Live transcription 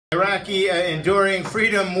Iraqi enduring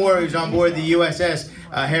freedom war. He was on board the USS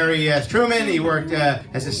Harry S. Truman. He worked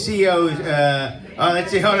as a CO.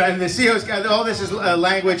 Let's see, hold on. The CO's all this is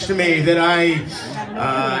language to me that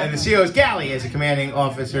in the CO's galley as a commanding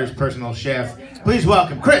officer's personal chef. Please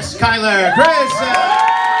welcome Chris Kyler. Chris.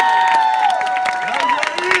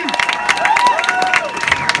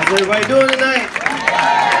 How's everybody doing tonight?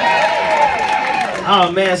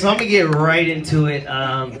 Oh man, so I'm gonna get right into it.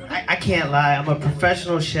 I can't lie, I'm a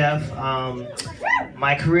professional chef.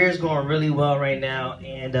 My career is going really well right now.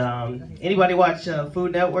 And anybody watch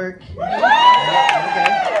Food Network? Okay.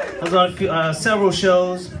 I was on several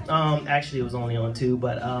shows. Actually, it was only on 2.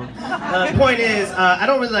 But the point is, I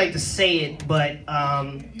don't really like to say it, but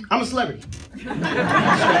I'm a celebrity. I'm just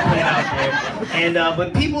gonna put it out there. And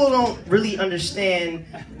but people don't really understand,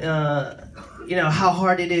 you know, how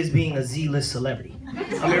hard it is being a Z-list celebrity.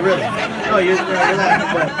 I mean, really. No, you're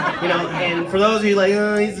laughing, but, you know, and for those of you like,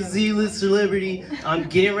 oh, he's a Z-list celebrity, I'm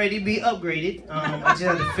getting ready to be upgraded. I just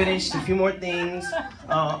have to finish a few more things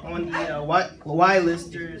on the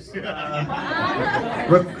Y-listers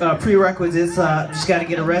prerequisites. Just got to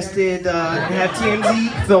get arrested, have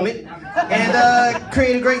TMZ film it, and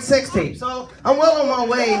create a great sex tape. So I'm well on my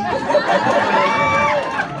way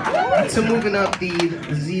to moving up the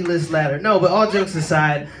Z-list ladder. No, but all jokes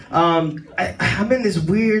aside, I'm in this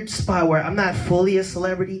weird spot where I'm not fully a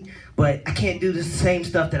celebrity, but I can't do the same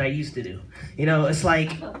stuff that I used to do. You know, it's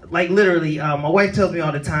like literally, my wife tells me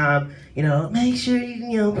all the time, you know, make sure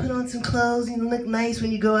you put on some clothes, look nice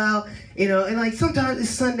when you go out, and like sometimes it's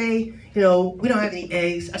Sunday, we don't have any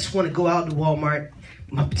eggs. I just want to go out to Walmart,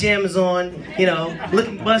 my pajamas on,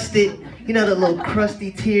 looking busted. You know the little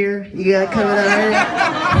crusty tear you got coming out here?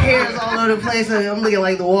 Hair's all over the place. I'm looking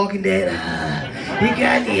like The Walking Dead. You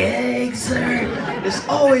got the eggs, sir? There's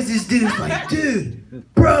always this dude like, dude,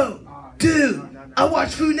 I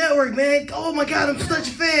watch Food Network, man. Oh my God, I'm such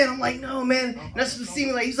a fan. I'm like, no, man. You're not supposed to see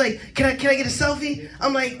me. Like, he's like, can I get a selfie?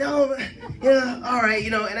 I'm like, no, yeah, all right,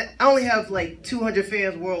 and I only have like 200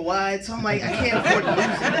 fans worldwide, so I'm like, I can't afford to lose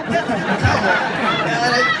it.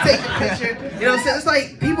 Take a picture. So it's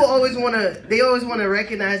like people always wanna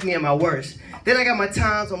recognize me at my worst. Then I got my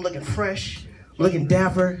times. I'm looking fresh, looking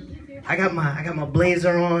dapper. I got my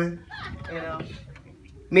blazer on.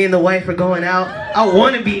 Me and the wife are going out. I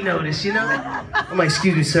want to be noticed, I'm like,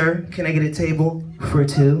 excuse me, sir, can I get a table for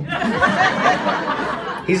 2?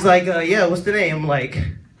 He's like, yeah, what's the name? I'm like,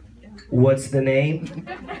 what's the name?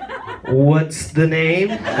 What's the name?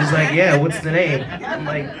 He's like, yeah, what's the name? I'm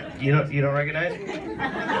like, you don't recognize me?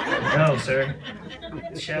 No, sir.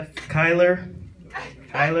 Chef Kyler,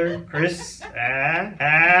 Chris,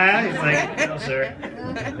 He's like, no, sir.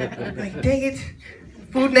 I'm like, dang it.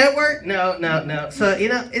 Food Network? No. So,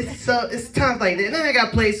 it's times like that. And then I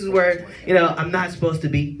got places where, I'm not supposed to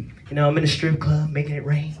be. I'm in a strip club making it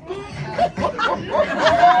rain.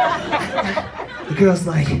 The girl's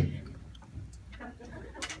like,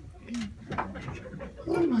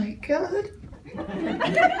 oh my God.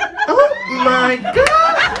 Oh my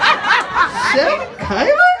God. Chef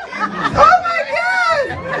Kyler? Oh my God.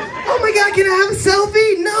 Oh my God, can I have a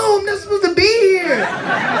selfie? No, I'm not supposed to be here.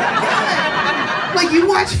 God. Like, you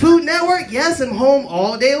watch Food Network? Yes, I'm home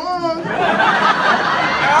all day long.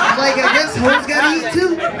 Like, I guess home's gotta eat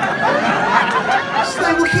too. She's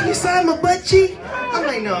like, well, can you sign my butt cheek? I'm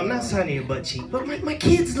like, no, I'm not signing your butt cheek, but my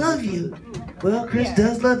kids love you. Well, Chris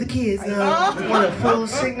does love the kids. You want a full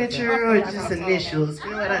signature or just initials?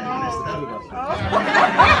 You know what, I messed up.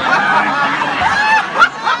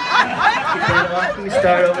 Let me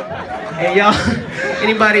start over. And y'all,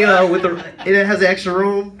 anybody it has an extra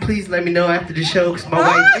room, please let me know after the show, because my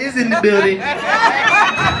wife is in the building.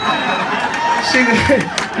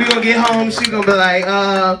 We gonna get home, she's gonna be like,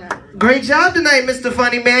 great job tonight, Mr.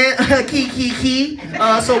 Funny Man. Key.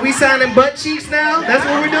 So we signing butt cheeks now? That's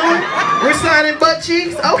what we're doing? We're signing butt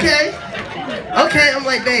cheeks? Okay, I'm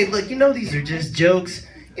like, babe, look, these are just jokes.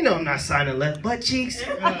 I'm not signing left butt cheeks.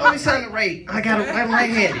 Let me sign it right. I'm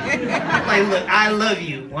right-handed. I'm like, look, I love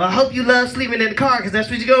you. Well, I hope you love sleeping in the car, because that's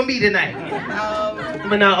what you're gonna be tonight.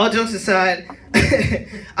 But no, all jokes aside,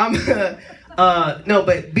 no,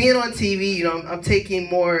 but being on TV, I'm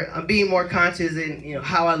being more conscious in,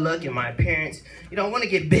 how I look and my appearance. I want to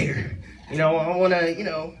get bigger. I've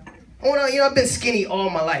been skinny all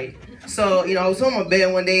my life. So, I was on my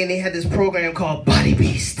bed one day and they had this program called Body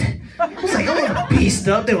Beast. I was like, I want to beast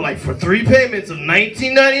up. They were like, for 3 payments of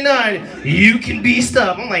 $19.99, you can beast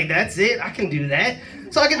up. I'm like, that's it? I can do that.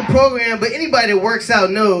 So I get the program, but anybody that works out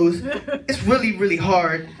knows it's really, really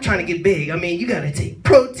hard trying to get big. I mean, you got to take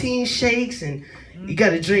protein shakes and, You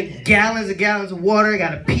gotta drink gallons and gallons of water. You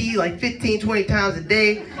gotta pee like 15, 20 times a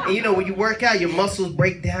day. And you know, when you work out, your muscles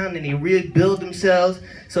break down and they rebuild themselves.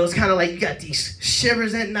 So it's kind of like you got these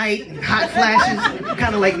shivers at night and hot flashes,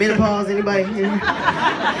 kind of like menopause. Anybody?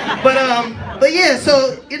 But yeah.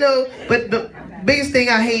 So you know, but the biggest thing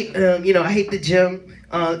I hate, you know, I hate the gym,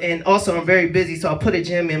 and also I'm very busy, so I put a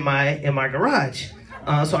gym in my garage,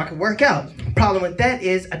 so I can work out. Problem with that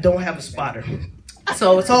is I don't have a spotter.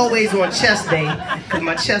 So it's always on chest day, because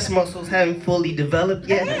my chest muscles haven't fully developed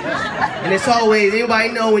yet. And it's always,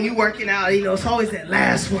 anybody know when you're working out, you know, it's always that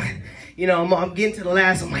last one. You know, I'm getting to the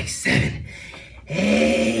last, I'm like 7,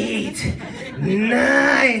 8,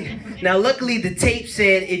 9. Now, luckily, the tape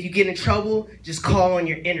said if you get in trouble, just call on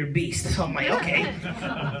your inner beast. So I'm like, okay,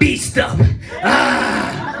 beast up.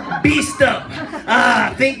 Beast up.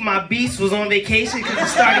 I think my beast was on vacation because it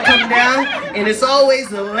started coming down, and it's always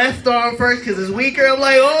the left arm first because it's weaker. I'm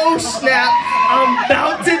like, oh snap, I'm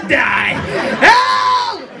about to die.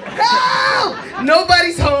 Help! Help!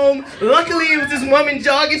 Nobody's home. Luckily, it was this woman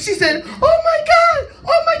jogging. She said, oh my God,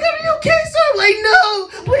 are you okay, sir? I'm like, no,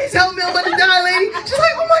 please help me, I'm about to die, lady. She's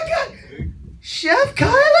like, oh my God. Chef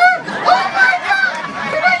Kyler? Oh my God!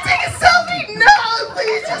 Can I take a selfie? No,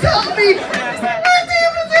 please just help me. No.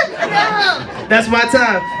 That's my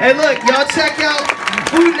time. Hey, look, y'all check out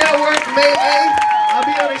Food Network May 8th. I'll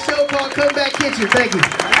be on a show called Come Back Kitchen. Thank you.